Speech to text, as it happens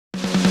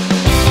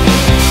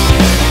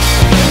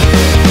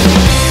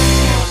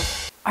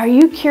Are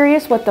you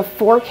curious what the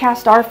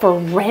forecasts are for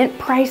rent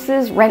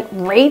prices, rent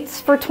rates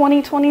for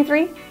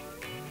 2023?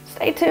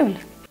 Stay tuned.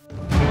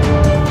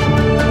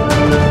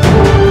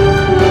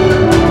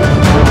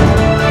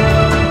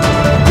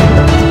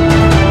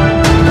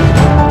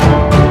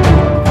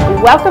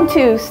 Welcome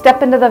to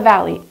Step Into the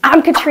Valley.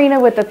 I'm Katrina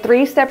with the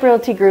 3-Step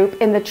Realty Group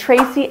in the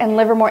Tracy and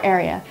Livermore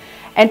area.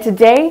 And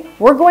today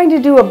we're going to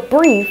do a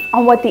brief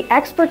on what the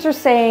experts are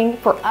saying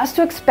for us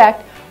to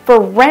expect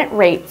for rent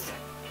rates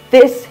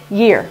this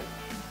year.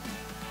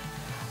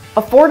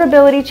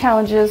 Affordability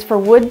challenges for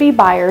would-be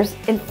buyers,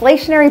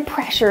 inflationary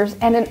pressures,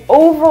 and an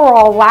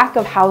overall lack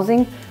of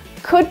housing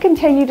could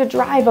continue to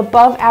drive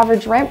above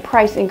average rent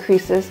price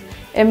increases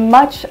in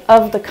much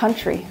of the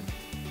country.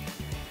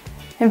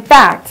 In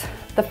fact,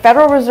 the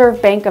Federal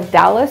Reserve Bank of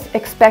Dallas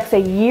expects a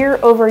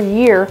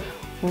year-over-year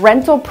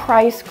rental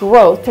price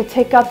growth to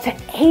tick up to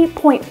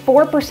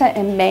 8.4%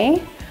 in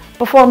May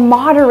before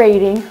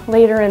moderating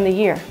later in the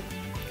year.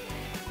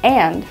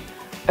 And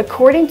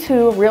according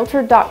to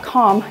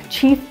Realtor.com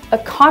chief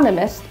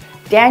economist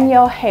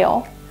Danielle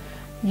Hale,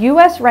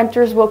 U.S.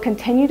 renters will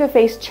continue to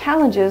face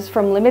challenges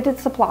from limited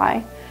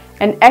supply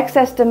and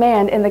excess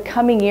demand in the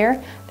coming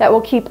year that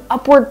will keep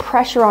upward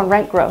pressure on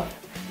rent growth.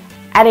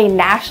 At a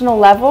national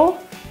level,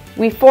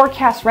 we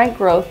forecast rent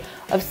growth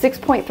of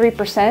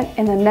 6.3%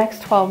 in the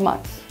next 12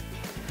 months.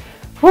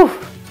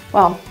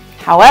 Well,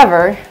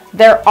 however,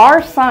 there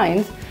are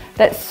signs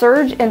that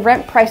surge in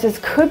rent prices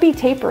could be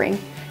tapering.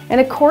 And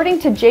according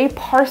to Jay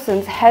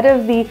Parsons, head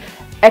of the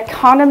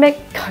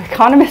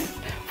Economist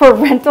for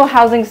rental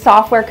housing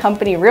software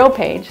company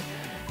RealPage,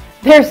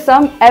 there's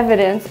some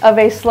evidence of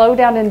a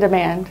slowdown in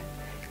demand.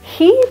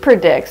 He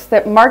predicts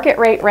that market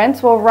rate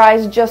rents will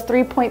rise just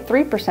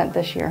 3.3%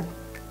 this year.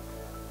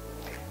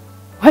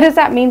 What does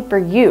that mean for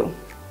you?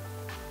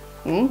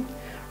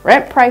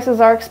 Rent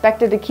prices are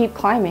expected to keep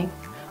climbing,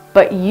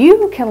 but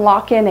you can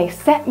lock in a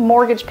set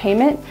mortgage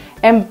payment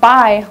and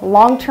buy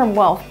long-term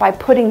wealth by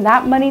putting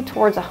that money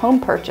towards a home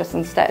purchase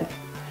instead.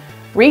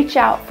 Reach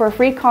out for a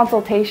free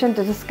consultation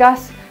to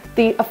discuss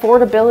the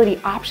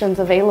affordability options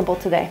available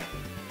today.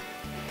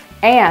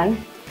 And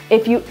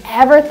if you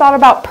ever thought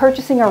about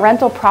purchasing a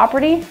rental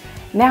property,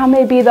 now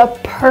may be the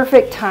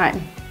perfect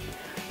time.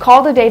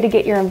 Call today to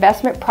get your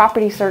investment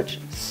property search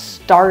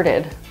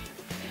started.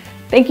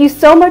 Thank you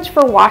so much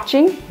for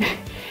watching.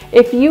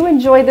 If you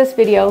enjoyed this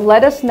video,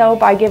 let us know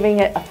by giving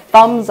it a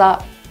thumbs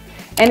up.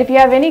 And if you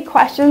have any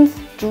questions,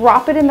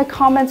 drop it in the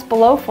comments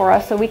below for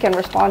us so we can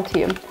respond to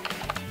you.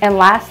 And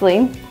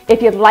lastly,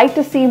 if you'd like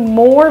to see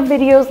more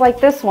videos like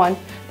this one,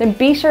 then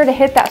be sure to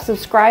hit that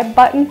subscribe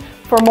button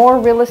for more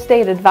real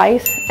estate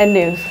advice and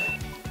news.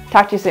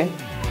 Talk to you soon.